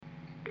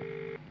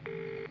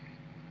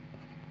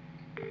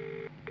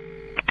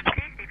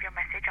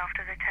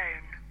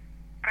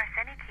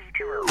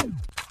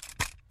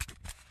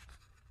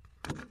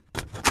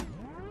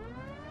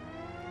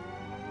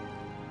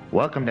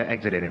Welcome to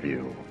Exit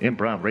Interview,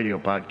 improv radio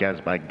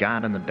podcast by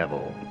God and the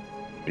Devil.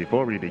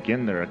 Before we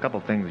begin, there are a couple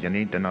things you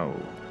need to know.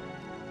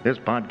 This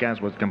podcast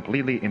was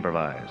completely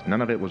improvised.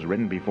 None of it was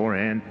written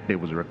beforehand. It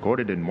was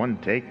recorded in one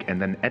take and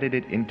then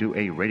edited into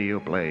a radio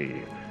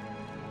play.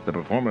 The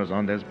performers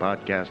on this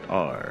podcast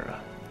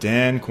are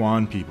Dan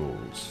Kwan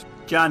Peoples,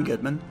 John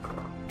Goodman,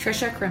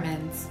 Trisha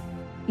Crimmins,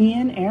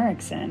 Ian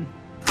Erickson.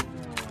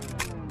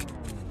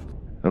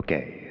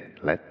 Okay,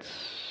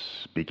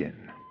 let's begin.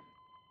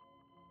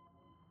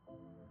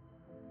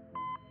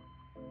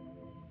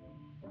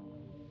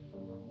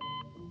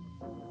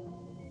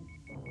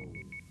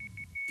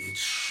 It's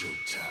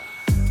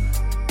showtime.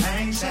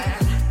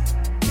 Exit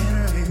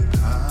Interview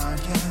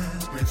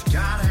Podcast with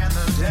God and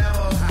the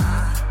Devil.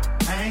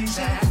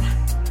 Exit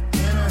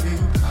Interview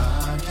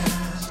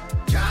Podcast.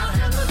 God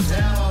and the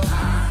Devil.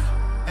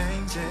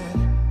 Exit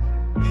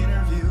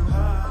Interview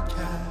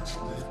Podcast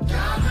with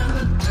God and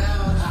the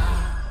Devil.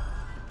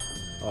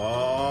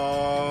 All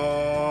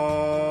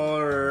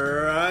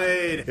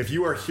right. If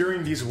you are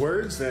hearing these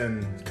words,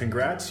 then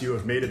congrats, you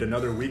have made it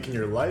another week in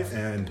your life,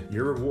 and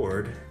your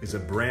reward is a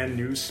brand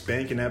new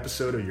spanking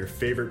episode of your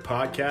favorite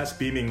podcast,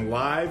 beaming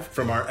live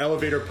from our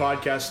elevator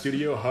podcast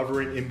studio,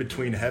 hovering in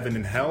between heaven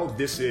and hell.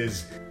 This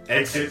is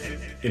Exit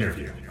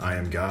Interview. I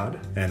am God,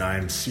 and I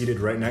am seated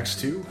right next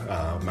to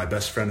my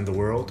best friend in the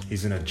world.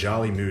 He's in a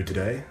jolly mood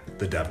today,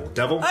 the Devil.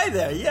 Devil? Hi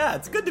there, yeah,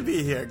 it's good to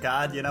be here,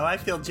 God. You know, I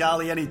feel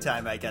jolly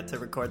anytime I get to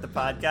record the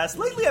podcast.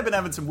 Lately I've been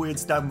having some weird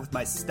stuff with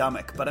my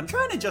stomach, but I'm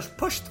trying to just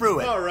push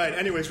through it. All right,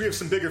 anyways, we have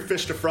some bigger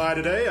fish to fry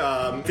today.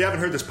 If you haven't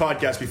heard this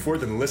podcast before,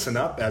 then listen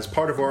up. As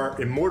part of our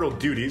immortal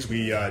duties,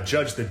 we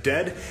judge the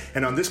dead,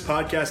 and on this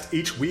podcast,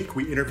 each week,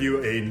 we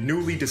interview a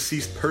newly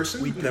deceased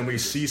person. Then we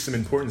see some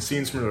important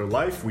scenes from their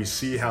life, we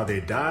see how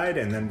they died,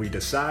 and then we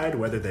decide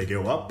whether they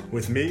go up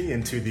with me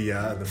into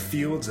the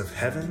fields of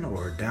heaven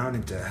or down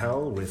into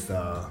hell with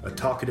a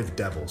talkative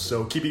devil.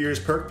 So keep your ears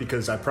perked,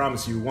 because I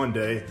promise you one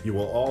day you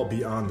will all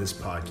be on this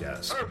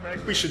podcast.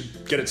 Perfect. We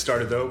should get it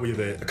started, though. We have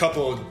a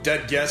couple of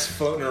dead guests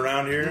floating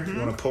around here. You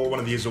want to pull one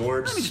of these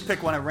orbs? Let me just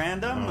pick one at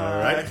random. All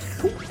right.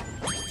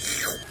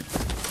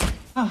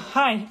 Oh,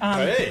 hi.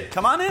 Hey.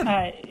 Come on in.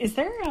 Is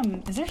there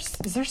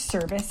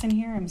service in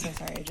here? I'm so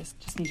sorry. I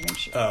just need to make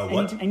sure.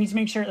 What? I need to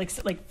make sure, like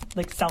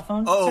cell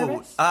phone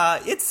service.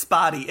 It's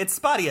spotty. It's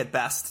spotty at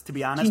best, to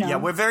be honest. You know. Yeah,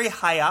 we're very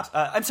high up.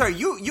 I'm sorry.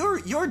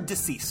 You're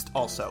deceased.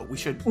 Also, we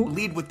should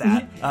lead with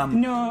that.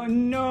 No.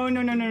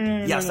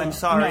 Yes, no, I'm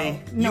sorry.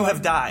 No, You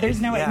have died.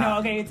 There's no way. Yeah. No,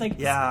 okay. It's like,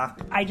 yeah.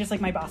 I just,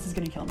 like, my boss is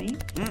gonna kill me.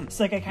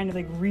 So, like, I kind of,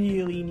 like,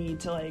 really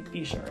need to, like,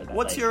 be sure that.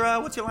 What's your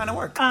line of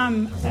work?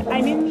 I'm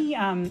in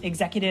the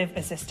executive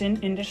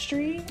assistant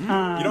industry.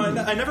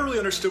 I never really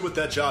understood what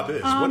that job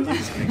is. What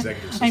is an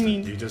executive assistant? I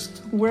mean, do you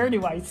just where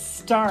do I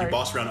start?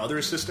 boss around other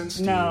assistants?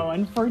 No,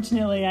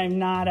 unfortunately, I'm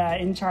not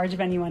in charge of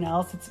anyone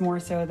else. It's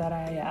more so that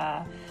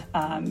I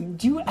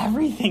do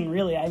everything,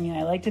 really. I mean,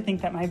 I like to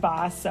think that my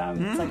boss,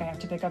 it's like I have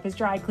to pick up his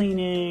dry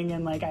cleaning,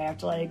 and, like, I have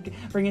to, like,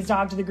 bring his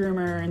dog to the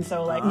groomer, and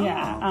so, like,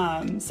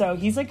 so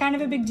he's, like, kind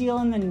of a big deal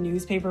in the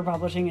newspaper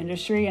publishing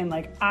industry, and,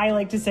 like, I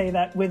like to say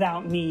that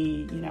without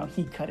me, you know,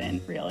 he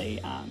couldn't really,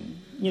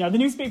 the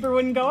newspaper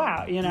wouldn't go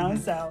out,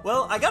 so.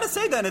 Well, I gotta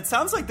say then, it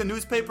sounds like the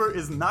newspaper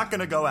is not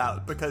gonna go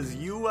out, because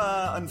you,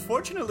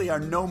 unfortunately, are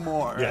no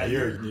more. Yeah,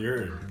 you're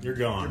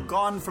gone. You're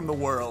gone from the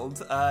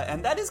world,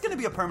 and that is gonna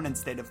be a permanent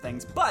state of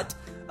things. But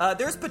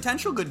there's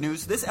potential good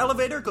news. This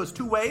elevator goes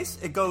two ways.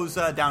 It goes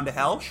down to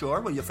hell, sure,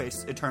 where you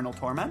face eternal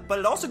torment, but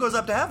it also goes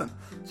up to heaven.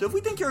 So if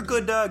we think you're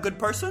a good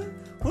person,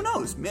 who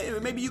knows?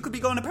 Maybe you could be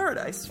going to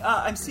paradise.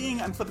 I'm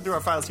flipping through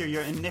our files here.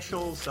 Your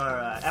initials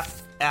are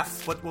F.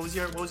 What was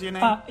your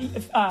name?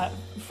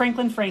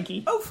 Franklin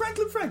Frankie. Oh,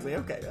 Franklin Franklin.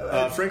 Okay.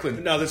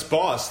 Franklin. Now, this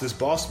boss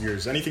of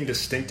yours, anything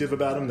distinctive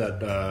about him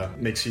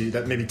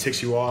that maybe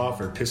ticks you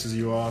off or pisses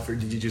you off, or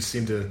did you just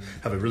seem to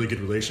have a really good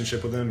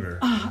relationship with him? Or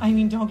I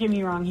mean, don't get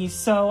me wrong. He's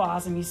so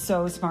awesome. He's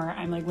so smart.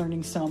 I'm, like,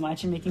 learning so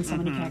much and making so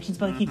many connections.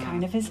 But, like, he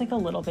kind of is, like, a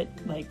little bit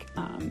like.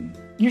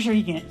 You're sure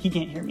he can't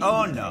hear me?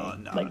 Oh no.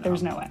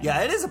 There's no way.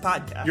 Yeah, it is a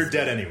podcast. You're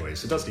dead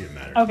anyways. It doesn't even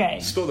matter. Okay.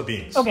 Spill the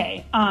beans.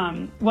 Okay.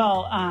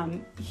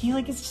 He,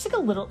 like, is just, like, a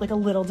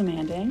little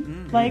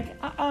demanding. Like,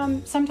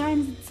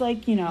 sometimes it's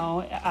like,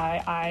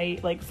 I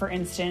like, for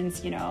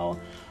instance,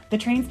 the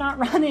train's not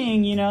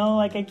running,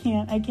 like, I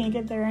can't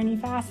get there any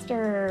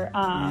faster.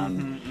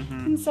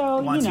 And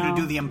so, Wants you to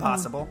do the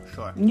impossible.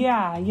 Sure.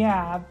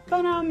 Yeah.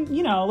 But,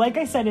 like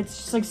I said, it's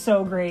just, like,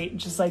 so great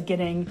just, like,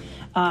 getting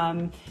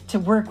to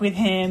work with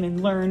him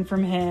and learn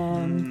from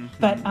him.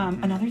 But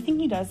another thing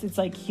he does, it's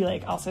like he,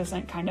 like, also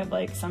kind of,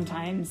 like,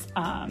 sometimes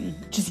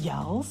just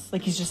yells.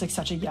 Like, he's just, like,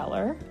 such a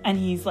yeller. And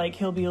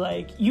he'll be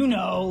like,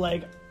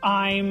 like,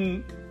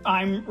 I'm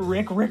I'm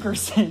Rick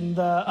Rickerson,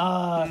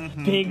 the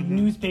big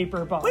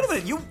newspaper boss. Wait a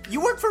minute,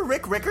 you work for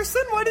Rick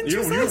Rickerson? Why didn't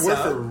you say You so? work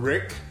for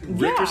Rick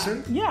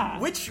Rickerson? Yeah.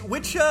 Which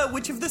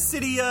of the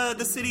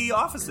city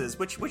offices?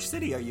 Which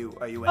city are you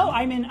in? Oh,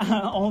 I'm in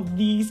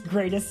the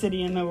greatest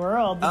city in the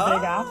world, the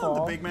Big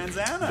Apple. The Big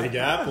Manzana. Big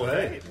Apple,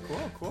 hey.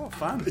 Cool,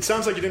 fun. It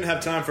sounds like you didn't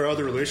have time for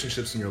other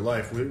relationships in your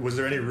life. Was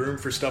there any room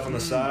for stuff on the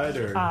side?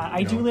 Or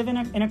I do live in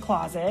a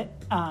closet.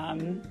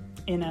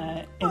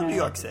 New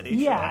York City.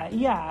 Yeah, sure.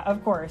 yeah,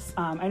 of course.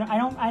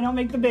 I don't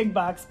make the big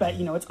bucks, but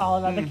it's all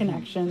about the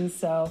connections.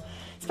 So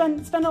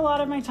spend a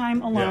lot of my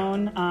time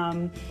alone.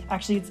 Yeah.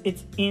 Actually,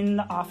 it's in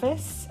the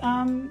office,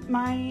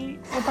 my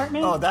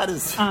apartment. Oh, that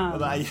is.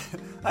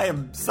 I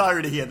am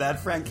sorry to hear that,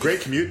 Frank.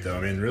 Great commute, though.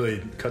 I mean, really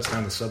cuts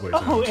down the subway Oh,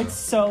 time, so. it's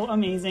so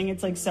amazing.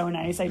 It's like so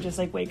nice. I just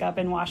like wake up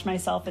and wash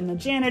myself in the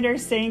janitor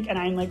sink, and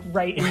I'm like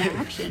right in the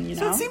action.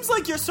 So it seems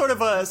like you're sort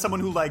of someone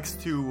who likes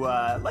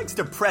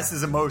to press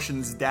his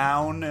emotions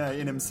down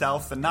in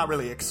himself and not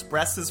really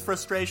express his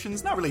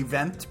frustrations, not really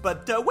vent.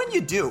 But when you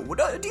do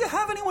you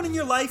have anyone in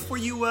your life where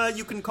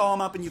you can call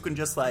them up and you can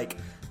just like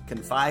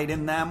confide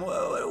in them?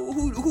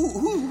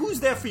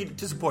 Who's there for you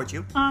to support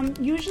you?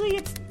 Usually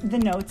it's the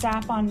Notes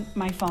app on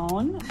my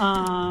phone.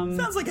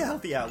 Sounds like a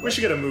healthy outlet. We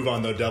should get a move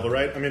on, though, Devil,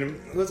 right? I mean,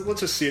 let's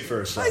just see it for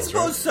ourselves. I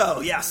suppose right?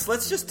 so, yes.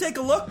 Let's just take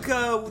a look.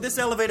 This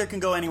elevator can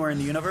go anywhere in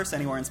the universe,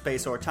 anywhere in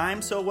space or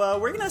time. So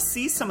we're going to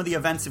see some of the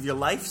events of your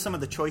life, some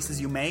of the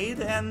choices you made,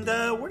 and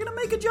we're going to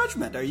make a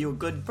judgment. Are you a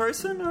good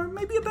person or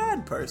maybe a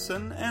bad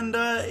person? And,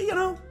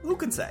 who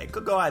can say?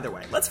 Could go either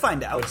way. Let's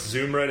find out. Let's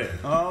zoom right in.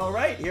 All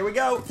right, here we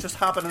go. Just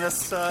hop into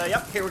this.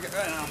 Here we go.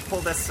 I'll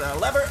pull this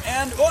lever,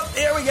 and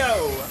here we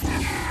go.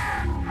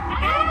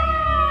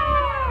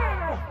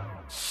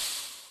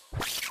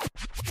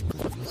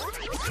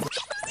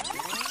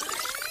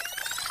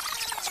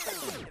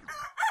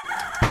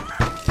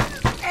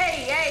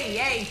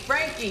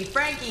 Hey,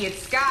 Frankie,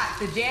 it's Scott,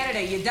 the janitor.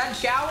 You done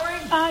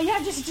showering?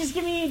 Yeah, just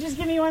give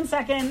me 1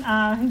 second.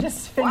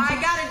 Just Well, I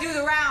gotta do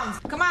the rounds.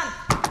 Come on.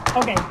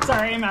 Okay,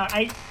 sorry, I'm out.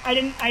 I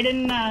didn't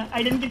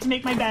get to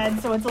make my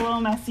bed, so it's a little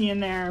messy in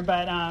there.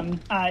 But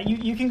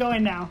you can go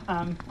in now.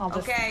 I'll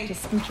just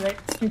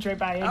scooch right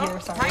by you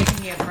here. Sorry. Tight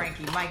in here,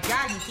 Frankie. My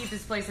God, you keep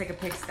this place like a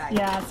pigsty.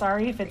 Yeah,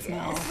 sorry if it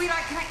smells.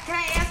 Sweetheart, can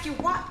I ask you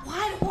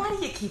why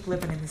do you keep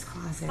living in this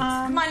closet?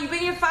 Come on, you've been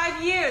here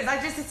 5 years.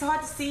 It's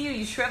hard to see you.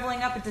 You're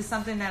shriveling up into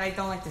something that I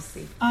don't like to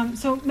see.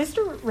 So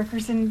Mr.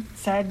 Rickerson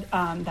said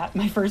that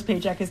my first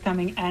paycheck is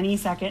coming any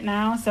second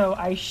now, so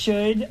I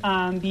should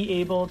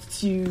be able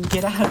to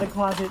get out of the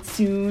closet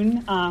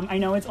soon. I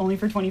know it's only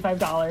for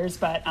 $25,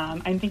 but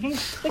I'm thinking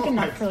like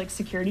enough for like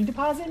security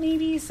deposit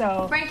maybe.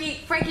 So Frankie,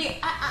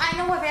 I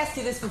know I've asked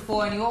you this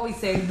before, and you always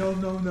say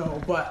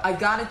no, but I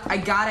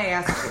gotta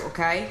ask you,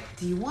 okay?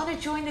 Do you want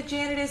to join the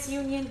janitors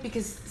union?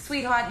 Because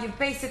sweetheart, you're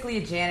basically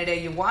a janitor.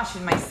 You're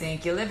washing my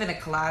sink. You live in a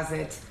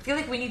closet. I feel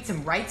like we need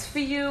some rights for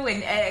you.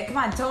 And come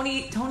on,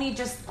 Tony,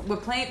 we're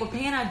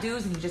paying our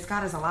dues, and he just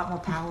got us a lot more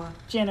power.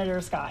 Janitor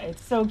Scott,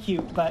 it's so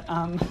cute, but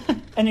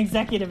an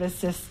executive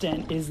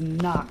assistant is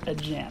not a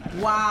janitor.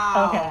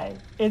 Wow. Okay,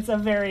 it's a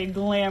very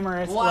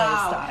glamorous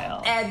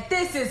lifestyle. And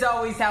this is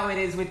always how it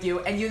is with you.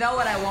 And you know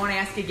what I won't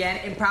ask again,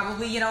 and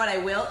probably you know what I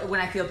will when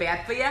I feel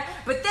bad for you.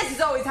 But this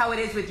is always how it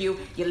is with you.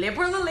 You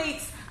liberal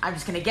elites. I'm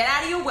just gonna get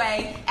out of your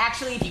way.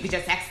 Actually, if you could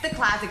just exit the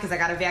closet, because I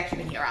got a vacuum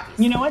in here,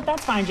 obviously. You know what?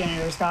 That's fine,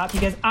 Janitor Scott,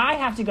 because I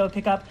have to go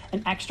pick up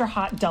an extra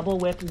hot double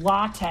whip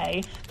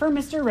latte for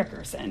Mr.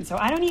 Rickerson. So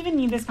I don't even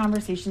need this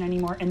conversation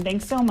anymore, and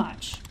thanks so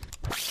much.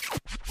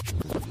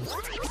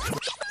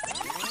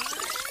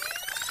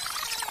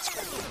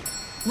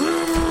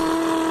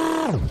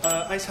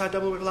 Ice hot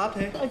double with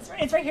latte.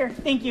 It's right here.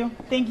 Thank you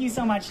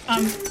so much.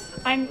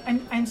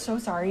 I'm so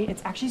sorry.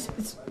 It's actually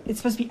it's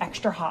supposed to be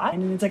extra hot,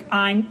 and it's like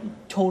I'm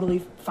totally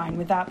fine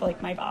with that. But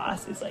like my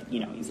boss is like,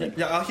 he's like,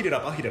 Yeah, I'll heat it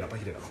up. Franklin's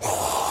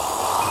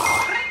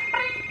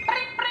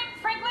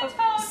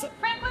phone.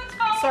 Franklin's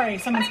phone. Sorry,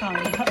 someone's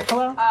calling.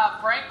 Hello?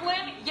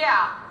 Franklin?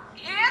 Yeah.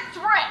 It's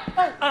Rick.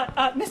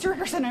 Mr.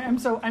 Rickerson, I'm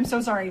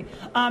so sorry.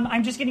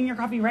 I'm just getting your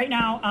coffee right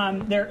now.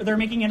 They're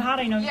making it hot.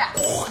 I know. Yeah.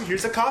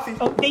 Here's the coffee.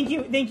 Oh, thank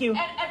you. And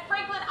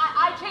Franklin,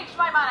 I changed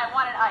my mind. I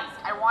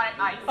want it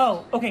iced.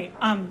 Oh, okay.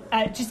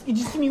 Just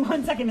give me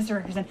 1 second, Mr.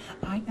 Rickerson.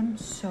 I am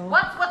so.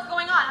 What's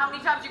going on? How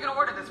many times are you gonna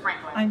order this,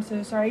 Franklin? I'm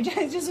so sorry.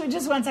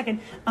 Just 1 second.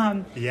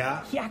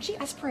 Yeah? He actually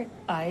asked for it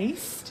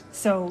iced.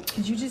 So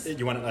could you just?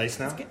 You want it iced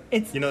now?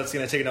 It's. It's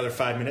gonna take another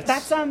 5 minutes.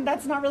 That's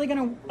not really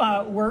gonna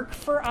work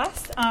for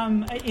us.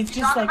 It's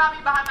just Talk like. about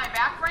me behind my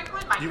back,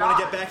 Franklin. You want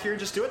to get back here and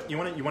just do it? You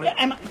want to?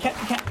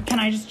 Can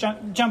I just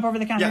jump over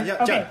the counter?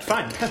 Yeah, Okay.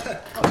 fine.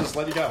 I'll just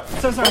let you go.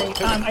 So sorry.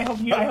 I hope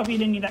you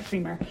didn't need that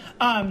creamer.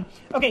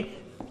 Okay.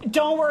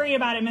 Don't worry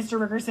about it, Mr.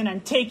 Rickerson. I'm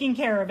taking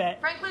care of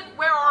it. Franklin,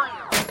 where are you?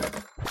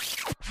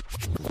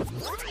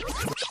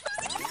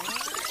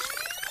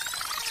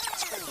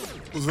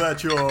 Was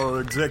that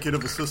your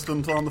executive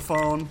assistant on the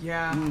phone?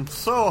 Yeah.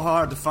 So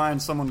hard to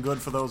find someone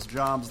good for those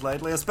jobs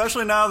lately,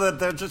 especially now that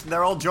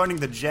they're all joining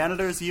the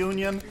janitors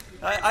union.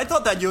 I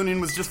thought that union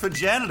was just for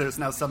janitors.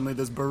 Now suddenly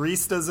there's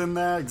baristas in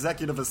there,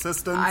 executive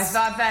assistants. I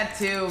thought that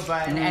too,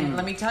 but and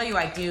let me tell you,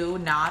 I do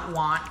not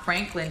want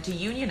Franklin to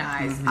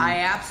unionize. I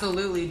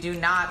absolutely do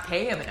not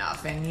pay him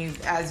enough, and he's,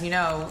 as you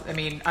know, I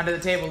mean, under the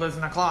table lives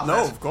in a closet.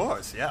 No, of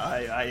course, yeah.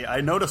 I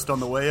noticed on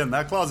the way in,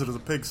 that closet is a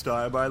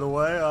pigsty, by the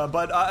way.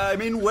 But I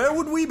mean, where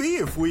would we be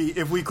if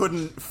we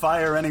couldn't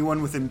fire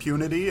anyone with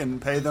impunity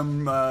and pay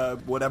them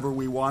whatever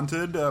we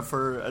wanted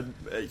for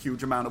a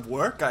huge amount of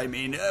work? I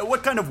mean,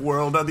 what kind of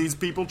world are these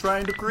people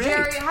trying to create?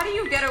 Jerry, how do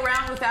you get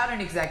around without an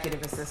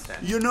executive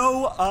assistant? You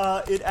know,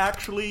 it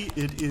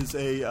is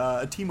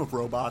a team of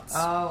robots.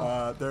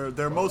 Oh.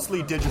 They're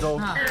mostly digital.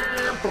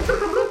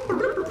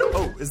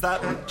 Oh, is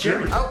that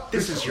Jerry,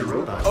 this is your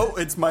robot. Oh,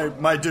 it's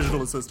my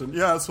digital assistant.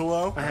 Yes,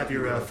 hello? I have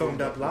your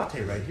foamed up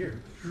latte right here.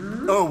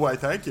 Oh, why,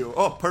 thank you.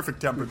 Oh, perfect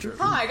temperature.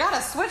 Oh, I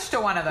gotta switch to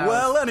one of those.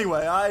 Well,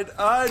 anyway,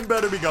 I'd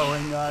better be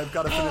going. I've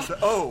got to finish it.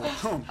 Oh.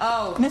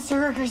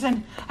 Mr.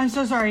 Rickerson, I'm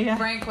so sorry.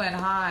 Franklin,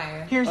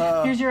 hi.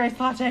 Here's your iced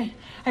latte.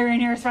 I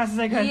ran here as fast as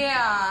I could.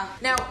 Yeah.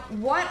 Now,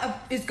 what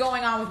is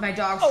going on with my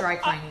dog's dry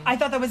cleaning? I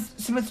thought that was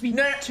supposed to be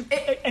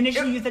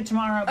initially you said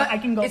tomorrow, but I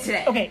can go. It's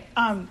today. Okay.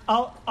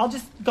 I'll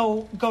just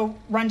go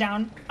run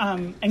down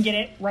and get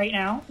it right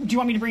now. Do you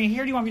want me to bring it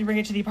here? Do you want me to bring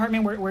it to the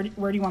apartment? Where do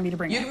you want me to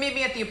bring it? You can meet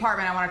me at the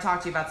apartment. I want to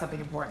talk to you about something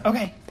important.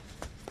 Okay.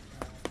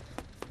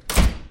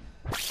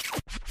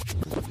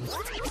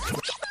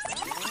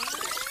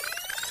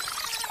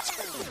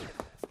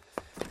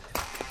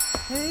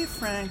 Hey,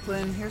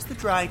 Franklin, here's the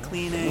dry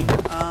cleaning.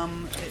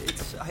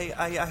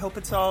 I hope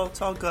it's all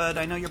good.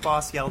 I know your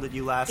boss yelled at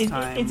you last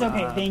time. It's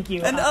okay, thank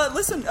you. And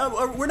listen,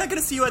 we're not going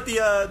to see you at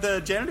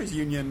the janitors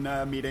union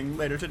meeting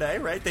later today,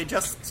 right? They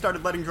just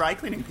started letting dry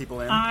cleaning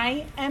people in.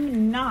 I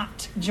am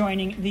not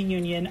joining the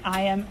union.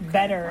 I am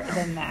better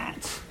than that.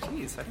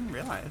 Jeez, I didn't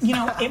realize. You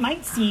know, it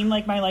might seem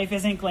like my life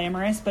isn't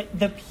glamorous, but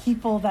the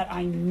people that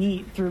I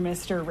meet through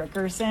Mr.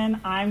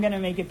 Rickerson, I'm going to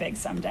make it big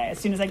someday. As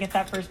soon as I get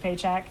that first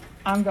paycheck,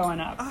 I'm going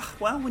up.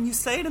 Well, when you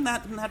say it in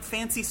that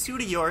fancy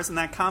suit of yours and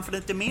that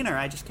confident demeanor,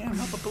 I just can't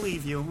help but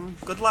believe you.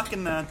 Good luck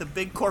in the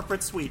big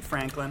corporate suite,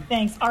 Franklin.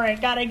 Thanks. All right,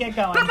 gotta get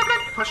going.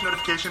 Push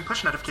notification.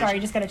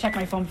 Sorry, just gotta check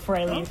my phone before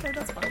I leave. Okay,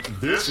 that's fine.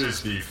 This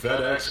is the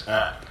FedEx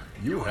app.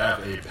 You have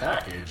a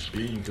package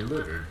being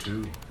delivered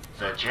to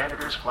the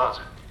janitor's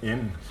closet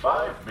in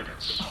 5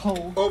 minutes.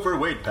 Oh.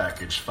 Overweight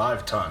package,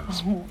 5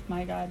 tons. Oh,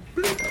 my God.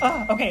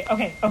 Oh,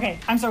 okay.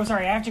 I'm so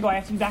sorry. I have to go. I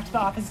have to be back to the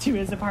office to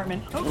his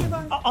apartment. Okay,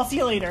 bye. I'll see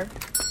you later.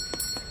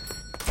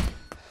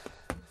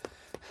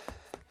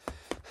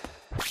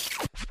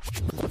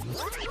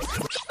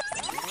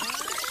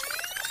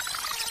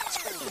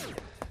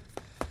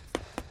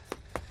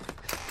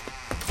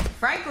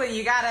 Franklin,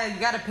 you got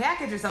a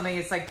package or something.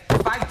 It's like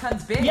 5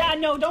 tons big. Yeah,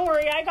 no, don't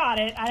worry. I got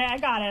it. I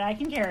got it. I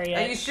can carry it.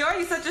 Are you sure?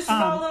 You're such a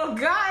small little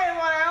guy. I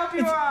want to help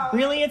you out.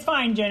 Really, it's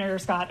fine, Janitor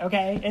Scott,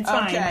 okay? It's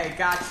fine. Okay,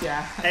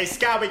 gotcha. Hey,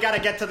 Scott, we gotta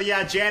get to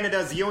the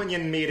janitors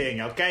union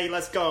meeting, okay?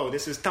 Let's go.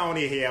 This is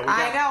Tony here.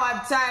 I know,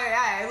 I'm tired.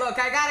 Hey, look,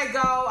 I gotta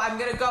go. I'm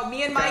gonna go.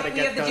 Me and Mike, Gotta we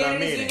get have the to the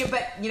janitors meeting. union.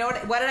 But you know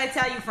what did I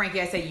tell you,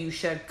 Frankie? I said you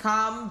should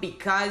come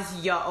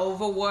because you're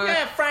overworked.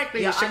 Yeah,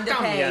 frankly, you're you should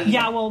come, underpaid.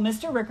 Yeah, well,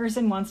 Mr.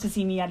 Rickerson wants to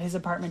see me at his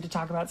apartment to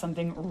talk about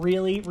something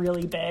really,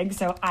 really big,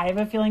 so I have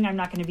a feeling I'm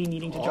not going to be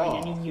needing to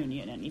join any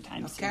union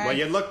anytime soon. Okay. Well,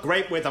 you look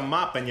great with a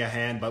mop in your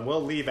hand, but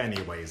we'll leave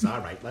anyways. All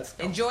right, let's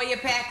go. Enjoy your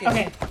package.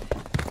 Okay.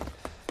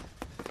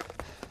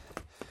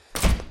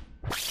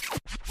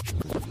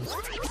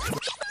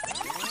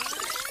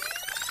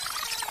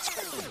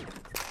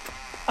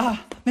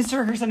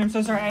 Mr. Rickerson, I'm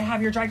so sorry. I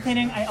have your dry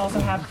cleaning. I also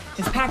have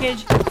this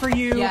package for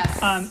you.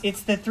 Yes.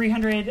 It's the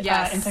 300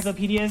 Yes.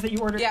 encyclopedias that you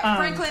ordered. Yeah,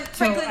 Franklin,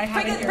 I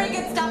have it here.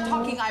 Franklin, stop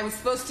talking. I was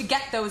supposed to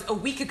get those a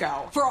week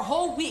ago. For a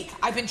whole week,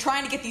 I've been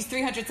trying to get these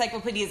 300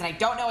 encyclopedias, and I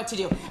don't know what to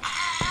do.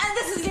 And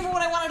this isn't even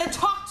what I wanted to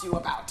talk to you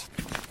about.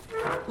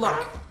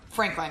 Look,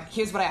 Franklin,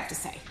 here's what I have to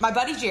say. My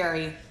buddy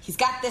Jerry, he's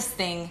got this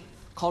thing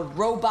called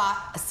robot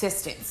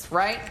assistants,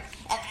 right?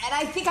 And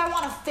I think I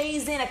want to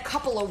phase in a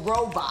couple of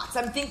robots.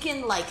 I'm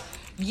thinking like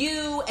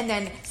you and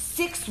then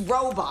 6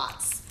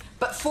 robots,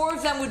 but 4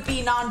 of them would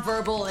be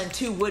nonverbal and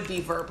 2 would be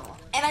verbal.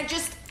 And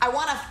I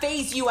want to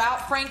phase you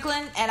out,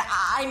 Franklin. And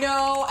I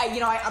know,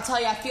 I'll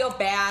tell you, I feel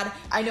bad.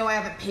 I know I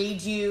haven't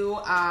paid you,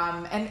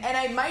 and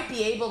I might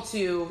be able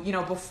to,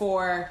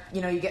 before,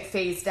 you get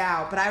phased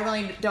out. But I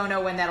really don't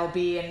know when that'll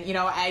be. And,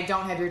 I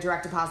don't have your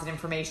direct deposit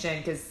information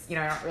because, I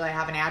don't really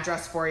have an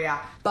address for you.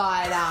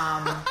 But,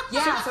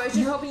 yeah, so I was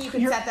just hoping you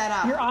could set that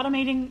up. You're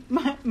automating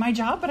my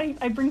job, but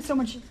I bring so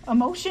much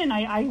emotion.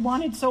 I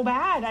want it so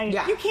bad.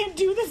 You can't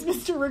do this,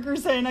 Mr.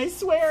 Rickerson, I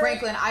swear.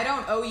 Franklin, I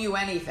don't owe you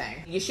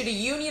anything. You should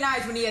have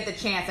unionized when you me at the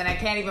chance, and I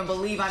can't even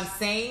believe I'm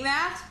saying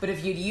that. But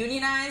if you'd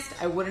unionized,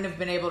 I wouldn't have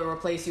been able to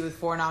replace you with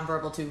 4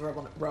 nonverbal, 2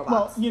 verbal robots.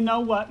 Well, you know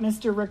what,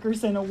 Mr.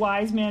 Rickerson? A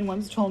wise man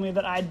once told me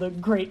that I'd look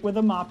great with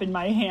a mop in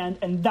my hand,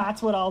 and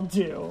that's what I'll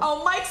do.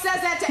 Oh, Mike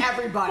says that to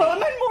everybody. Well, I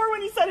meant more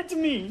when he said it to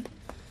me.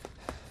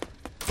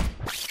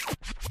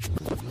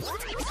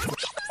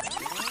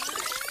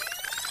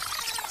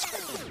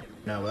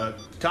 Now,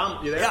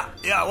 Tom, you there?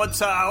 Yeah,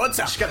 what's up?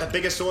 She's got the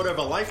biggest order of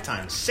a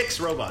lifetime. 6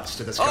 robots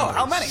to this company. Oh,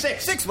 how many?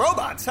 6. 6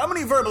 robots. How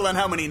many verbal and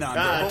how many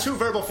non-verbal? 2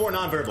 verbal, 4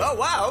 nonverbal. Oh,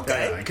 wow,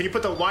 okay. Yeah, can you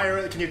put the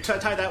wire, can you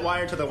tie that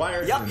wire to the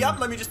wire? Yep,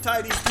 let me just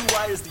tie these 2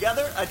 wires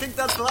together. I think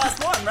that's the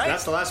last one, right?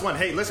 That's the last one.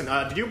 Hey, listen,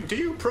 do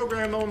you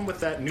program them with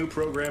that new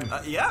program?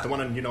 Yeah. The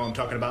one you know I'm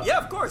talking about? Yeah,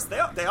 of course. They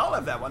all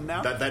have that one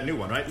now. That new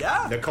one, right?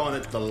 Yeah. They're calling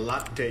it the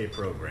latte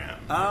program.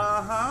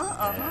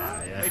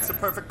 Yeah. Makes a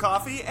perfect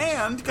coffee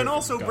and can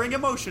also bring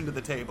emotion to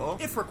the table,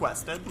 if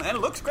requested. And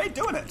it looks great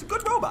doing it. It's a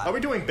good robot. Are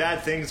we doing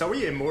bad things? Are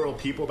we immoral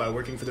people by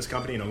working for this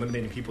company and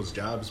eliminating people's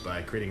jobs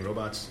by creating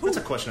robots? That's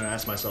a question I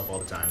ask myself all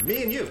the time.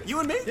 Me and you. You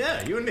and me?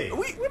 Yeah, you and me.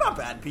 We're not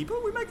bad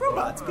people. We make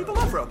robots. People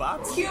love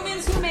robots.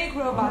 Humans who make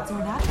robots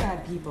are not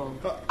bad people.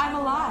 I'm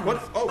alive.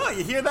 What? Oh,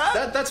 you hear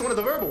that? That's one of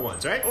the verbal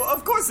ones, right? Well,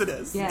 of course it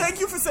is. Yes. Thank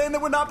you for saying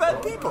that we're not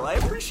bad people. I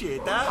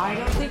appreciate that. I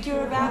don't think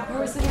you're a bad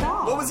person at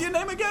all. What was your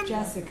name again?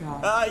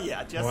 Jessica.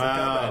 Yeah, Jessica.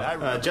 Wow. Right, I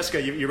remember.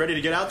 Jessica, you ready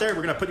to get out there?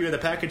 We're going to put you in the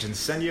package and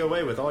send you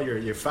away with all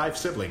your 5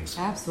 siblings.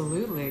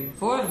 Absolutely.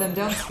 4 of them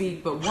don't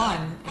speak, but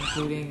one,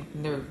 including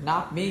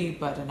not me,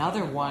 but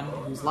another one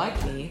who's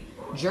like me,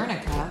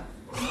 Jernica,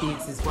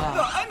 speaks as well.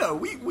 No, I know.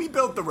 We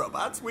built the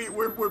robots.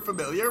 We're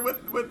familiar with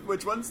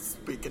which one's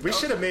speaking. We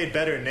should have made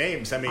better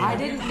names. I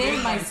didn't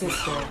name my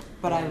sister,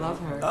 but I love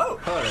her. Oh,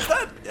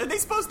 are they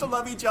supposed to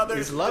love each other?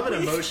 Is love and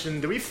emotion?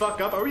 Do we fuck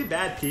up? Are we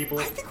bad people?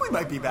 I think we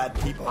might be bad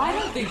people. I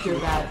don't think you're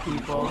bad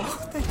people.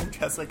 Thank you,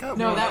 Jessica.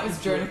 No, that was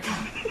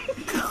Jernica.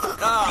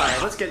 All right,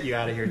 let's get you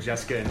out of here,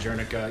 Jessica and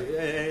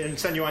Jernica, and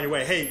send you on your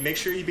way. Hey, make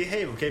sure you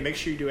behave, okay? Make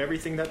sure you do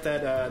everything that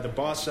the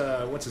boss,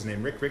 what's his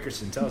name, Rick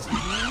Rickerson, tells you.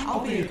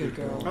 I'll be a good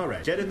girl. All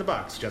right, get in the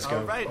box, Jessica.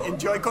 All right,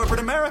 enjoy corporate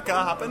America.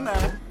 Hop in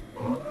there.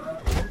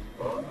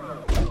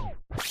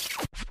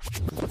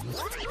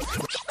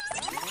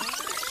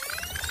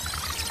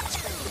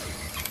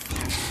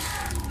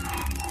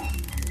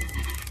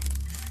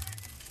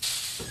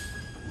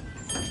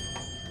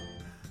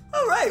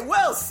 All right,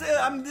 well,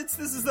 this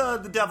is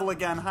the devil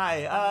again.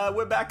 Hi,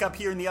 we're back up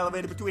here in the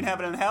elevator between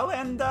heaven and hell,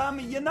 and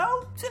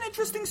it's an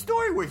interesting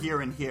story we're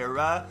hearing here.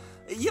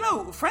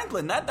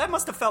 Franklin, that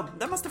must have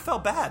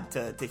felt bad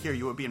to hear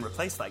you were being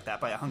replaced like that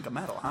by a hunk of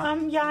metal, huh?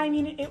 Yeah, I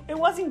mean, it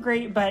wasn't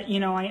great, but,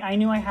 I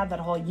knew I had that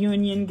whole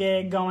union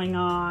gig going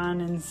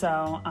on, and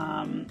so,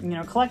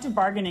 collective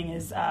bargaining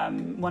is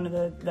one of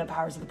the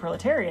powers of the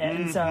proletariat,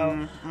 and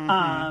so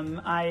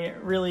I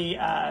really,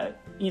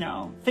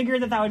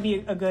 figured that would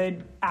be a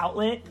good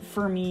outlet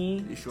for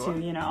me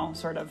to,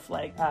 sort of,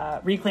 like,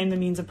 reclaim the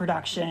means of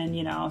production,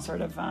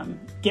 sort of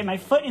get my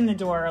foot in the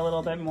door a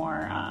little bit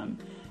more.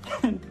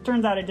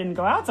 Turns out it didn't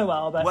go out so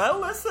well, but... Well,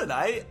 listen,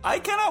 I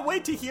cannot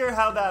wait to hear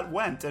how that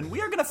went, and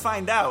we are going to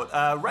find out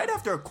right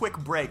after a quick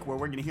break where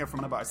we're going to hear from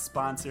one of our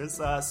sponsors,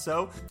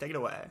 so take it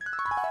away.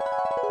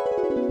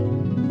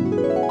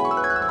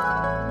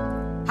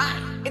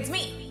 Hi, it's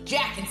me,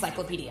 Jack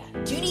Encyclopedia.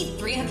 Do you need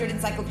 300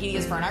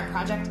 encyclopedias for an art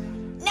project?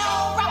 No,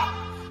 right!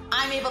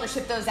 I'm able to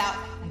ship those out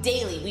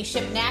daily. We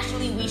ship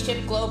nationally, we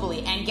ship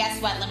globally. And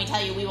guess what? Let me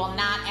tell you, we will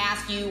not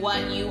ask you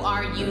what you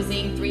are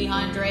using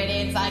 300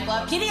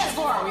 encyclopedias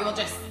for. We will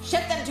just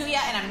ship them to you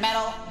in a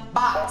metal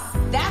box.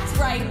 That's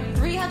right,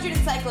 300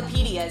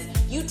 encyclopedias.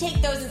 You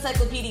take those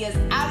encyclopedias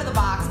out of the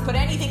box, put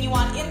anything you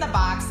want in the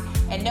box,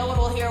 and no one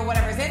will hear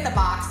whatever's in the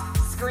box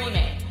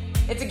screaming.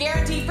 It's a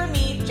guarantee from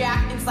me,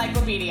 Jack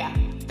Encyclopedia.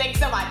 Thanks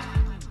so much.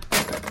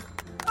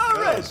 All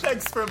right,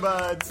 thanks from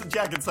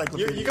Jack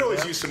Encyclopedia. You can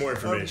always use some more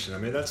information. I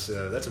mean, that's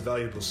a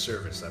valuable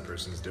service that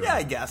person's doing. Yeah,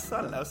 I guess.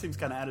 I don't know. Seems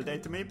kind of out of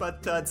date to me, but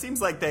it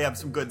seems like they have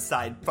some good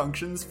side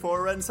functions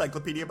for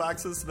encyclopedia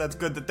boxes, so that's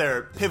good that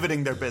they're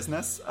pivoting their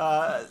business.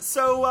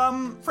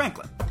 So,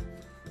 Franklin,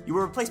 you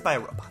were replaced by a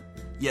robot.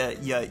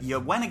 You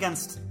went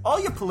against all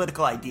your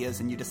political ideas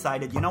and you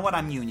decided, you know what,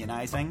 I'm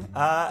unionizing.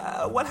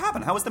 What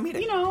happened? How was the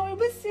meeting? It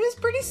was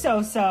pretty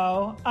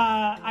so-so.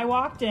 I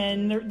walked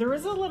in. There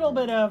was a little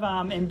bit of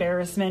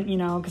embarrassment,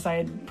 because I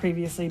had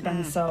previously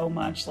been so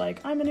much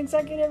like, I'm an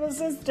executive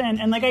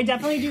assistant. And, like, I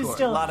definitely do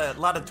still... A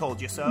lot of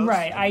told you so.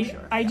 Right.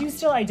 I do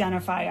still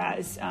identify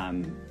as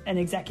an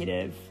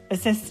executive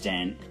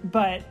assistant.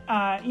 But,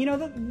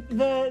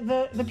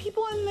 the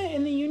people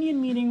in the union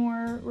meeting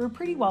were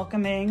pretty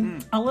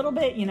welcoming. A little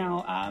bit,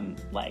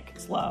 like,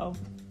 slow.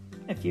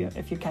 If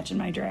you're catching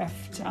my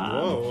drift.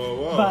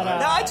 Whoa. But,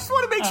 no, I just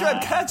want to make sure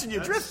I'm catching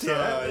your drift here.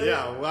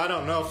 Well, I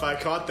don't know if I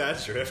caught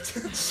that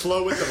drift.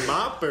 Slow with the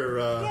mop, or...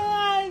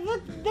 Yeah,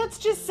 let's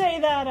just say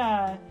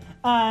that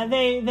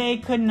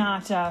They could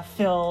not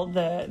fill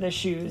the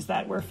shoes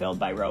that were filled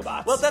by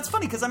robots. Well, that's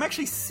funny because I'm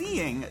actually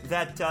seeing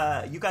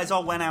that you guys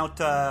all went out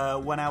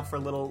for a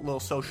little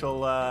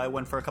social.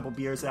 Went for a couple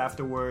beers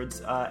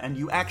afterwards, and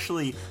you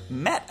actually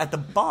met at the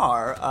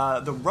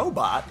bar the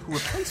robot who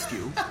replaced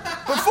you.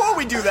 Before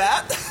we do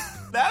that,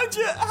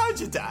 how'd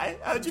you die?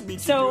 How'd you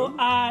meet? So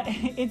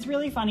it's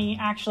really funny,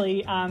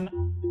 actually.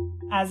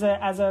 As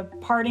a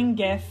parting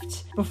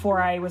gift,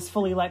 before I was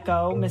fully let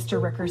go,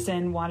 Mr.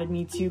 Rickerson wanted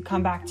me to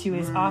come back to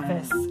his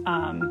office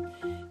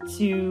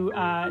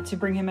to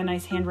bring him a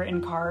nice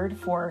handwritten card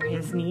for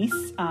his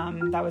niece.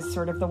 That was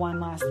sort of the one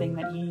last thing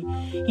that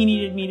he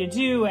needed me to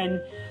do. And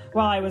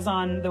while I was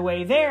on the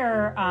way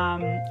there,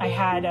 I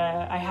had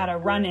a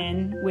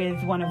run-in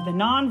with one of the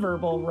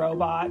nonverbal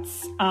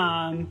robots,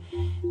 and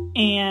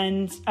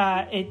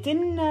it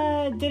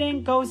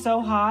didn't go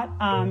so hot.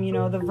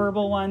 The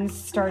verbal ones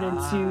started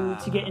to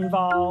get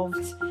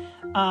involved.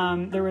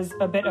 There was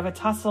a bit of a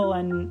tussle,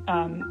 and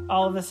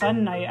all of a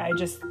sudden, I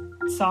just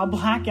saw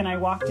black and I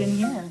walked in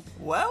here.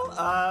 Well,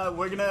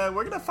 we're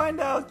gonna find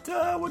out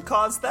what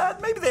caused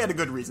that. Maybe they had a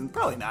good reason.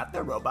 Probably not.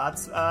 They're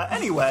robots.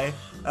 Anyway,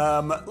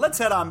 let's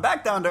head on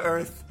back down to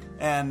Earth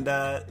and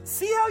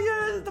see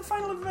how the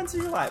final events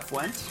of your life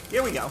went.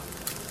 Here we go.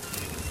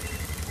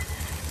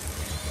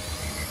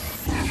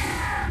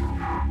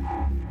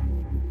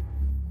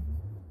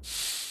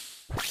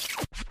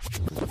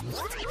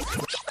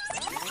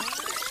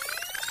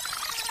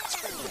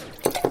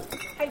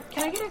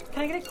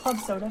 Can I get a club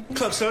soda, please?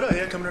 Club soda,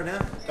 yeah, coming right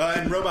now.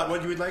 And Robot,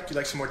 what you would like? Do you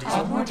like some more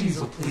diesel? More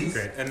diesel, please.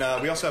 Great. And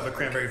we also have a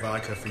cranberry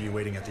vodka for you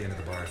waiting at the end of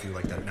the bar if you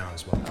like that now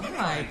as well. Oh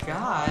my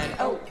God.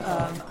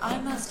 I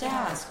must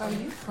ask, are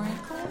you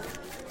Franklin?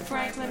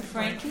 Franklin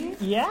Frankie?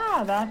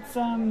 Yeah, that's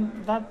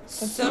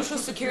Social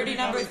Security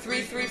number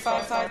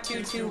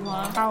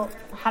 3355221.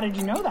 How did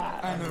you know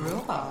that? I'm a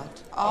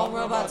robot. All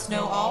robots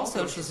know all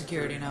Social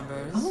Security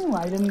numbers. Oh,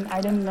 I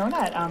didn't know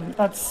that.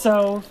 That's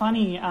so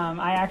funny.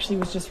 I actually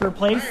was just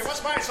replaced. Hey,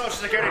 what's my Social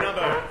Security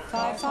number?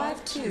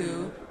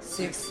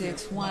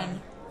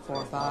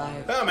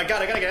 552-66145. Oh my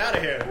God, I gotta get out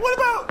of here.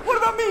 What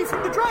about me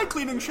from the dry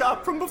cleaning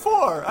shop from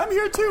before? I'm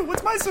here too.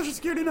 What's my Social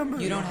Security number?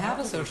 You don't have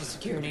a Social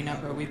Security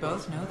number. We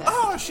both know that.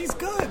 Oh, she's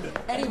good.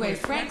 Anyway,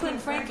 Franklin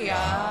Frankie,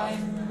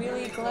 I'm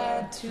really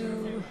glad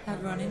to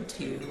have run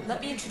into you.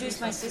 Let me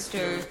introduce my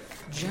sister,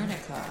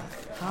 Jernica.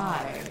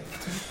 Hi,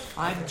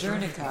 I'm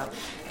Jernica,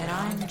 and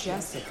I'm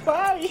Jessica.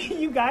 Wow,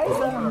 you guys.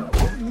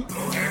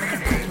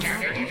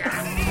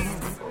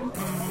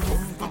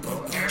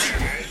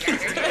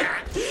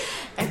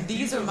 And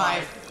these are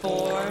my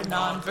four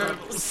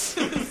nonverbals.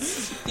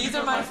 These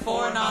are my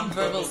four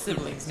nonverbal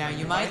siblings. Now,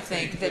 you might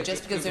think that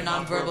just because they're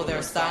nonverbal,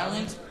 they're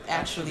silent.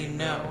 Actually,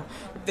 no.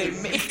 They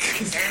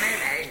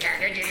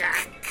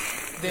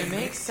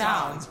make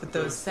sounds, but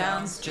those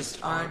sounds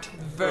just aren't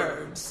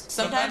verbs.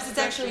 Sometimes it's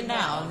actually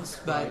nouns,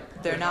 but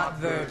they're not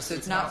verbs, so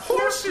it's not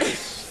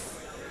horses.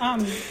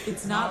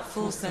 It's not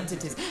full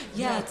sentences.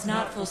 Yeah, it's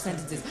not full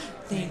sentences.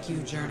 Thank you,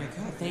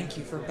 Jernica. Thank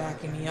you for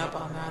backing me up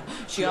on that.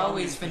 She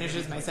always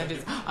finishes my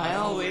sentence. I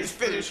always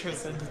finish her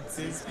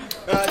sentences.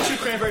 2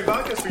 cranberry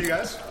vodkas for you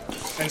guys.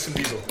 And some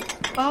diesel.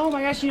 Oh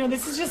my gosh,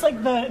 this is just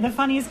like the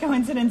funniest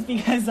coincidence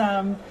because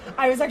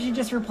I was actually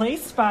just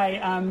replaced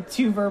by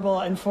 2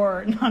 verbal and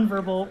 4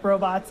 nonverbal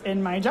robots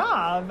in my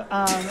job.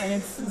 And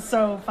it's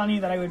so funny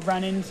that I would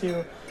run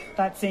into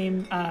that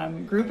same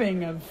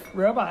grouping of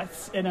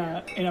robots in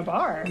a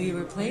bar. We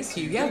replaced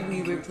you. Yeah,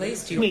 we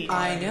replaced you. Wait.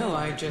 I know,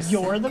 I just...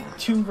 You're the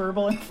 2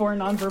 verbal and 4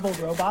 nonverbal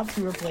robots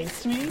who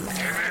replaced me? Does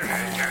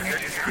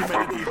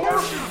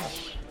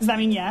that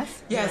mean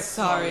yes? Yes,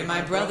 sorry.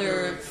 My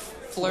brother,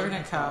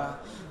 Flurnica,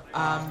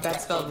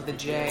 that's spelled with a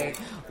J,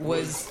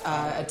 was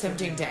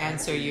attempting to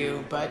answer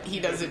you, but he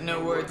doesn't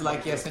know words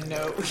like yes and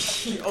no.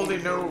 He only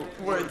knows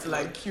words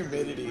like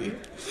humidity.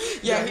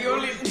 Yeah, he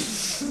only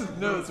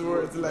knows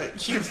words like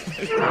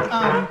humidity.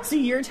 So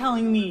you're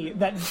telling me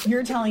that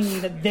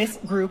this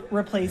group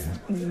replaced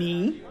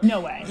me?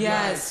 No way.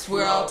 Yes,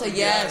 we're all telling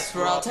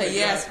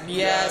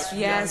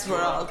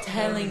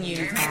you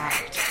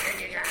that.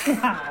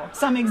 Wow,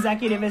 some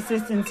executive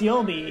assistants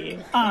you'll be.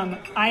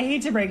 I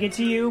hate to break it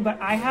to you, but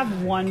I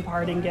have one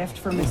parting gift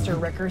for Mr.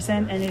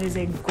 Rickerson, and it is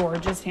a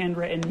gorgeous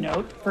handwritten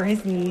note for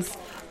his niece.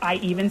 I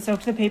even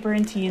soaked the paper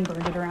in tea and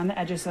burned it around the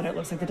edges so that it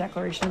looks like the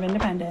Declaration of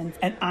Independence.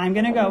 And I'm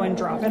gonna go and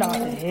drop it off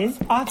at his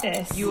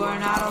office. You are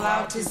not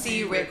allowed to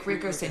see Rick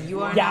Rickerson.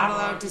 You are not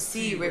allowed to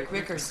see Rick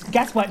Rickerson.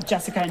 Guess what,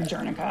 Jessica and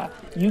Jernica?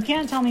 You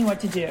can't tell me what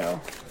to do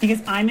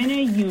because I'm in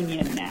a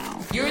union now.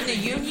 You're in the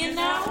union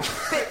now?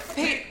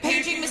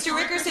 Paging Mr.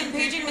 Rickerson,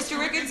 paging Mr.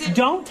 Rickerson.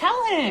 Don't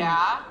tell him.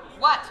 Yeah?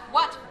 What?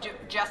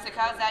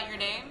 Jessica, is that your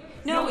name?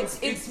 No,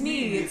 it's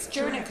me. It's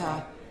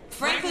Jernica.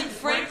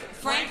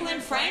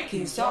 Franklin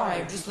Frankie,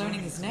 sorry, I'm just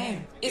learning his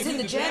name, is in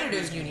the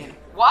janitors union.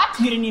 What?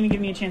 You didn't even give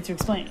me a chance to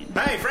explain.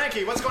 Hey,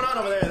 Frankie, what's going on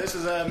over there? This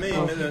is me,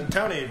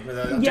 Tony,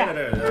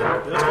 janitor.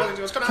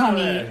 What's going on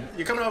Tony. over there?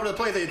 You coming over to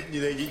play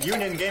the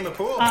union game of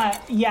pool?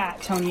 Yeah,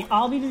 Tony.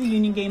 I'll be to the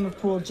union game of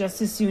pool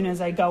just as soon as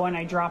I go and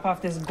I drop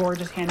off this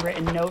gorgeous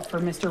handwritten note for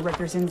Mr.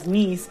 Rickerson's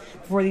niece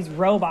before these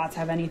robots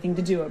have anything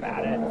to do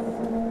about it.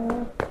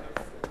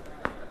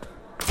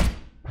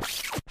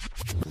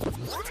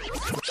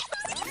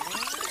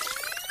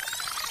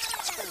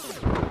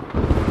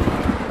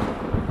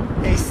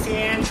 Hey,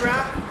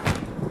 Sandra,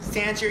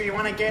 you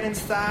want to get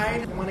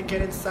inside? You want to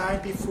get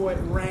inside before it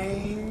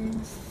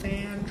rains,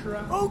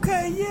 Sandra?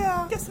 Okay,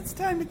 yeah. Guess it's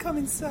time to come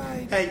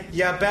inside. Hey,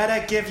 you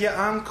better give your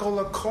uncle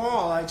a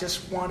call. I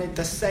just wanted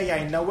to say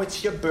I know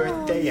it's your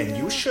birthday and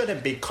you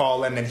shouldn't be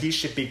calling and he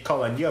should be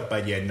calling you,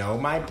 but you know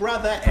my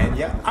brother and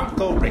your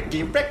uncle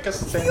Ricky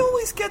Rickerson. He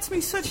always gets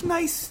me such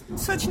nice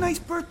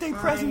birthday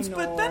presents,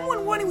 but then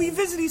when we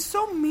visit, he's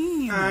so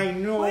mean. I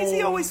know. Why is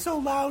he always so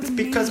loud and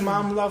Because mean?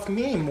 Mom loved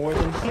me more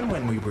than him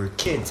when we were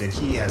kids, and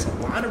he has a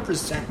lot of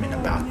resentment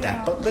about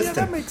that. But listen,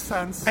 that makes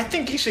sense. I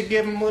think you should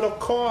give him a little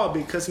call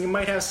because he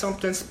might have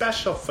something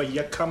special for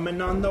you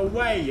coming on the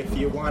way. If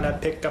you want to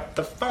pick up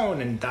the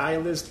phone and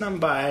dial his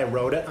number, I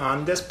wrote it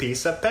on this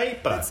piece of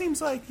paper. That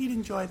seems like he'd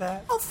enjoy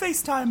that. I'll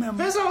FaceTime him.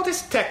 There's all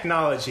this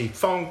technology,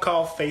 phone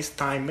call,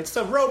 FaceTime. It's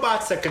the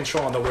robots that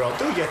control the world.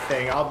 Do your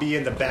thing. I'll be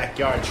in the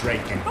backyard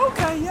drinking.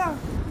 Okay, yeah.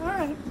 All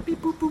right.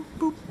 Beep, boop, boop,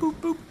 boop, boop,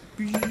 boop.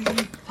 Beep.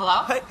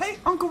 Hello? Hey,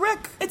 Uncle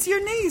Rick. It's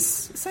your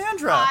niece,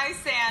 Sandra. Hi,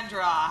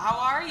 Sandra. How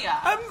are ya?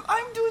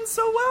 I'm doing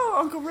so well,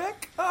 Uncle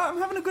Rick. I'm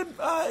having a good.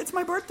 It's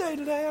my birthday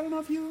today. I don't know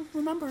if you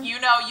remember. You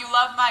know, you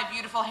love my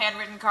beautiful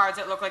handwritten cards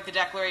that look like the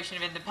Declaration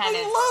of Independence.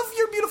 I love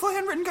your beautiful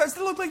handwritten cards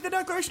that look like the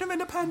Declaration of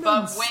Independence.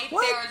 But wait,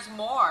 what? there's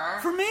more.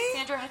 For me?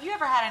 Sandra, have you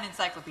ever had an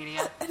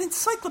encyclopedia? An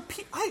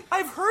encyclopedia?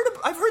 I've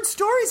heard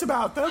stories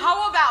about them.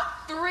 How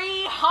about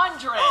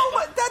 300?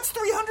 Oh, that's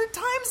 300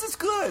 times as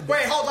good.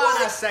 Wait, hold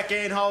on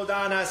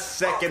a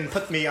second.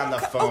 Put me on the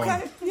phone.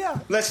 Okay, yeah.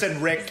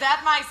 Listen, Rick. Is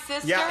that my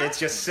sister? Yeah, it's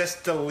your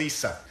sister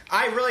Lisa.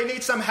 I really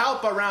need some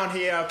help around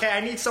here, okay? I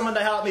need someone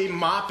to help me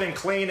mop and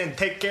clean and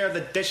take care of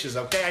the dishes,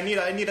 okay? I need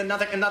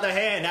another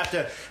hand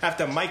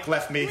after Mike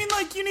left me. You mean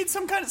like you need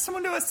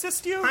someone to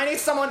assist you? I need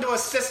someone to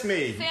assist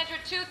me. Sandra,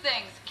 two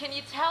things. Can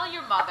you tell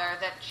your mother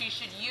that she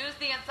should use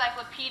the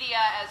encyclopedia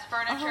as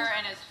furniture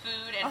and as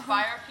food and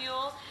fire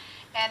fuel?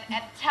 And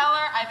tell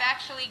her I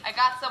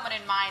got someone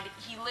in mind.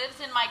 He lives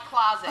in my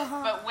closet.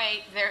 But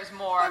wait, there's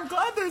more. I'm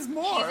glad there's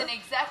more. He's an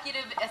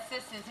executive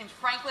assistant named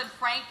Franklin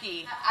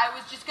Frankie. I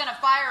was just going to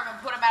fire him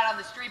and put him out on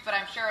the street, but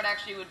I'm sure it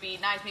actually would be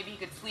nice. Maybe he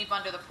could sleep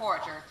under the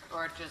porch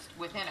or just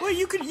within it. Well,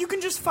 you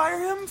can just fire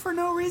him for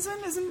no reason?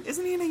 Isn't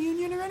he in a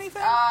union or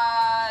anything?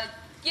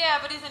 Yeah,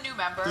 but he's a new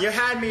member. You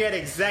had me at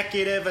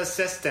executive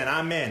assistant.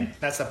 I'm in.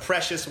 That's a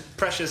precious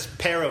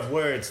pair of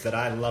words that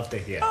I love to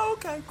hear. Oh,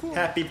 okay, cool.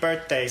 Happy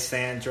birthday,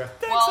 Sandra.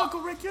 Thanks,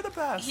 Uncle Rick. You're the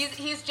best.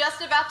 He's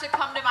just about to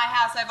come to my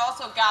house. I've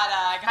also got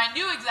my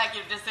new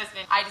executive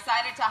assistant. I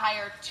decided to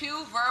hire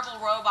 2 verbal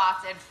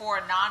robots and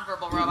 4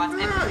 nonverbal robots.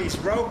 Nice,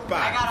 robots.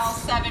 I got all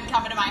 7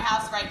 coming to my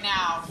house right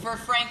now for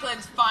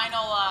Franklin's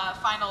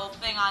final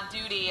thing on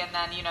duty, and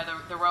then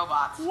the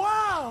robots.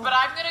 Wow. But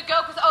I'm gonna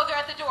go because they're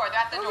at the door.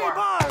 They're at the door.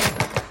 Bye.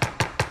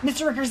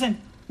 Mr. Rickerson,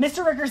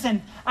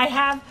 I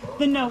have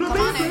the note. Come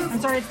on in. I'm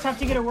sorry, it's tough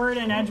to get a word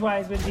in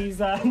edgewise with these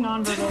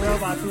nonverbal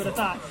robots. Who would have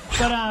thought?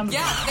 But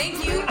Yeah,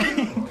 thank you.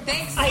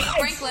 Thanks,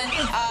 Franklin.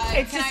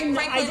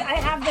 I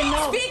have the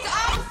note. Speak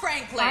up,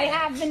 Franklin. I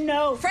have the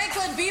note.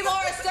 Franklin, be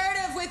more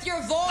assertive with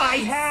your voice. I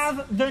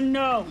have the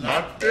note.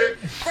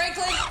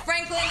 Franklin,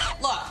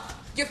 look,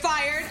 you're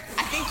fired.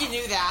 I think you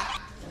knew that.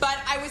 But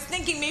I was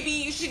thinking maybe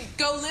you should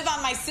go live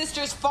on my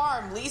sister's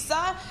farm,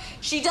 Lisa.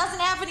 She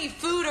doesn't have any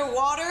food or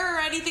water or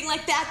anything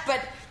like that,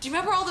 but do you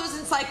remember all those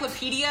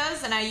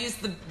encyclopedias? And I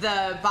used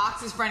the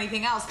boxes for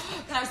anything else.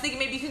 And I was thinking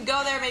maybe you can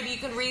go there, maybe you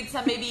can read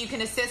some, maybe you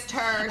can assist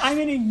her. I'm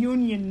in a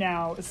union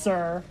now,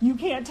 sir. You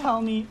can't tell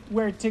me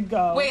where to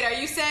go. Wait, are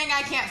you saying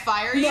I can't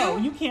fire you? No,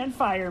 you can't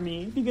fire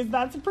me because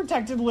that's a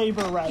protected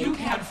labor right. You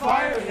can't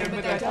fire him,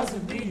 but that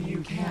doesn't mean you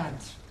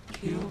can't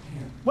kill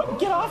him. What?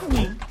 Get off of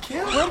me!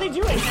 What are they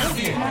doing?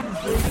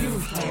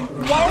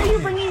 Why are you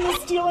bringing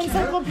this steel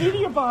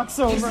encyclopedia box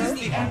over? This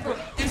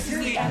is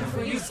the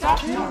Emperor. You stop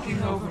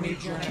talking over me,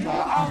 Journey.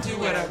 I'll do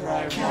whatever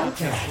I want.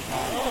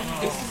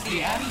 This is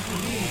the end for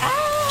me.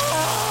 Ow!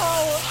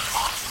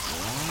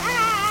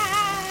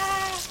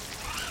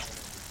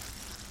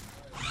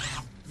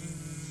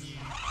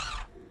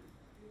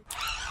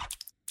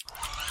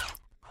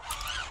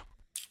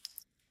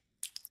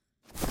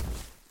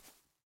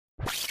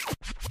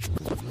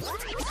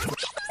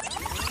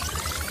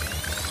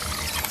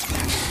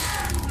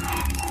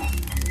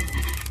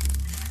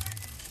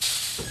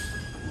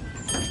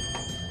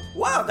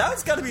 Wow,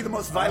 that's got to be the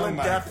most violent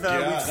my death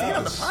God, we've seen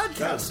on the that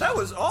podcast. That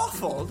was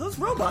awful. Those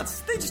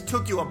robots, they just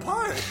took you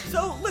apart.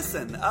 So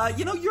listen,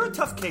 you're a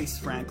tough case,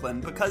 Franklin,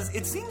 because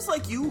it seems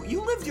like you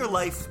lived your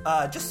life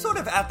just sort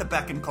of at the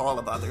beck and call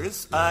of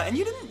others, and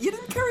you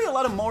didn't carry a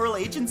lot of moral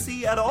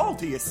agency at all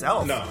to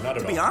yourself. No, not at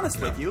all. To be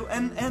honest with you,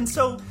 and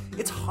so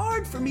it's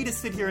hard for me to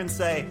sit here and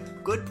say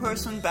good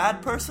person,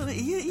 bad person.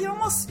 You're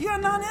a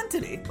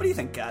non-entity. What do you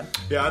think, God?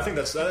 Yeah, I think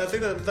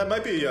that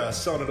might be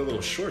selling it a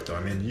little short, though.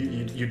 I mean,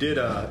 you did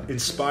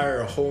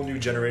inspire a whole new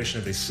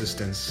generation of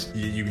assistants.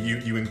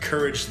 You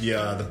encouraged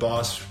the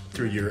boss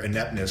through your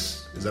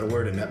ineptness. Is that a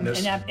word?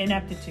 Ineptness?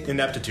 Ineptitude.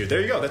 Ineptitude.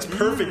 There you go. That's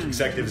perfect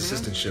executive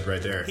assistantship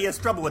right there. He has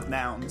trouble with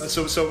nouns.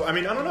 So I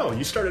mean, I don't know.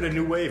 You started a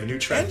new wave, a new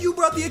trend. And you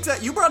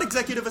brought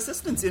executive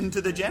assistants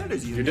into the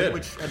janitors union, did.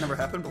 which had never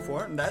happened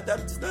before, and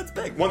that's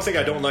big. One thing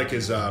I don't like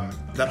is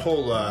that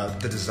whole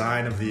the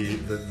design of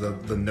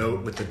the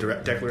note with the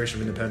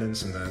Declaration of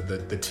Independence and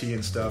the T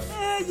and stuff.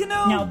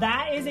 Now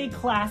that is a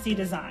classy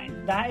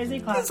design.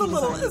 It's a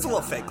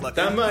little fake looking.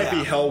 That might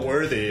be hell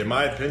worthy, in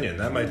my opinion.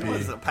 That might be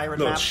What is it, a pirate a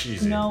little map?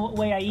 cheesy. No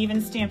way, I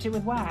even stamped it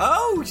with wax.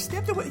 Oh, he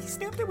stamped it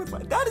with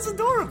wax. That is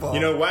adorable.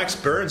 Wax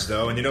burns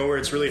though, and you know where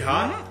it's really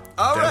hot?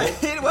 All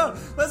Devil. right, well,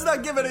 let's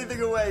not give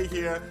anything away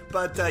here,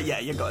 but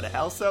you go to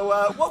hell.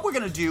 So what we're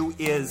going to do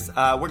is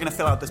we're going to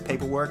fill out this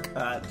paperwork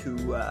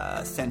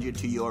to send you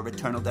to your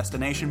eternal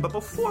destination. But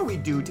before we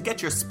do, to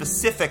get your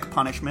specific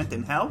punishment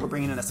in hell, we're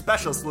bringing in a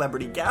special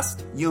celebrity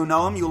guest. You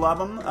know them, you love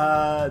them.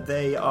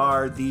 They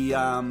are the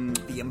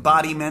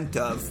embodiment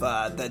of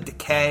the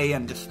decay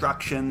and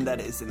destruction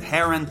that is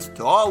inherent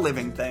to all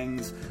living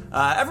things.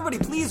 Everybody,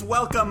 please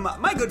welcome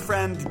my good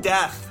friend,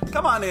 Death.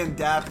 Come on in,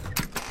 Death.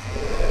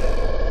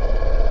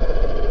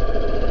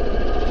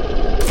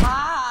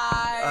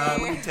 Hi.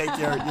 Let me take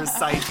your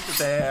sight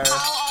there.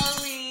 How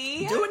are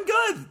we?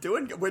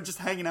 Doing good. We're just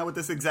hanging out with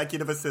this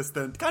executive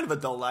assistant. Kind of a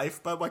dull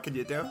life, but what can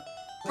you do?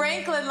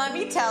 Franklin, let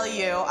me tell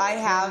you, I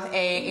have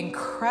a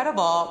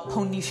incredible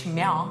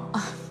punishment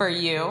for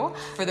you.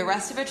 For the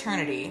rest of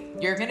eternity,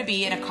 you're going to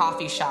be in a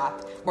coffee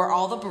shop where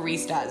all the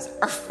baristas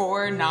are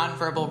 4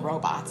 nonverbal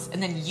robots,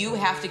 and then you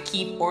have to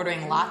keep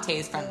ordering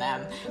lattes from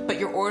them, but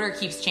your order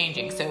keeps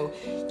changing. So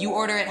you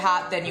order it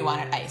hot, then you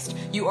want it iced.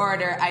 You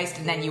order iced,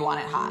 and then you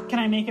want it hot. Can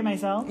I make it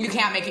myself? You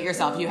can't make it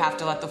yourself. You have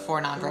to let the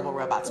 4 nonverbal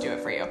robots do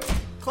it for you.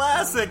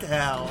 Classic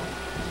hell.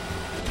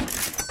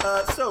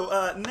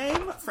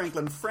 Name,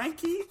 Franklin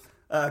Frankie.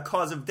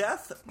 Cause of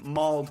death,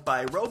 mauled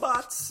by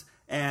robots.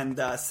 And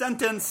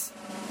sentence,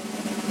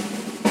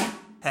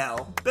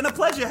 hell. Been a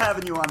pleasure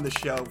having you on the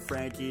show,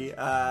 Frankie.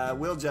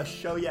 We'll just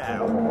show you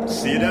out.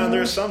 See you down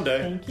there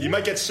someday. Thank you. You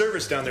might get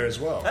service down there as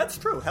well. That's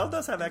true. Hell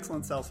does have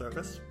excellent cell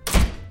service.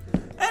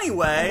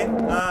 Anyway,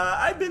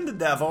 I've been the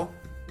devil.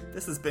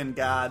 This has been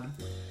God.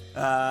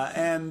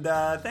 And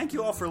thank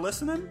you all for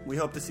listening. We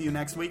hope to see you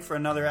next week for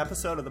another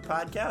episode of the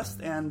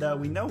podcast. And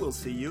we know we'll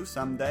see you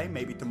someday,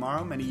 maybe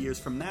tomorrow, many years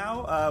from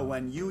now,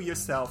 when you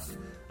yourself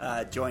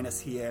join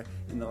us here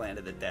in the land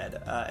of the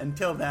dead.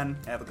 Until then,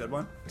 have a good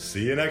one.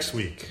 See you next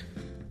week.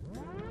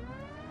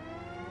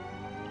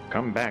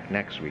 Come back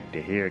next week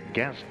to hear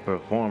guest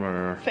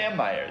performer Sam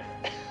Myers.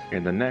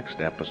 in the next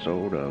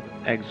episode of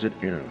Exit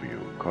Interview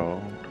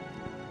called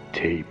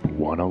Tape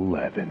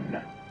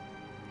 111.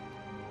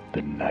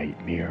 The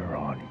Nightmare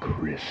on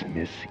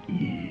Christmas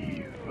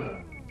Eve.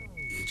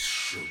 It's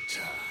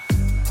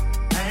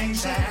showtime.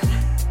 Exit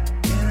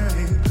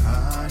Interview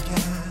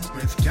Podcast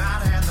with God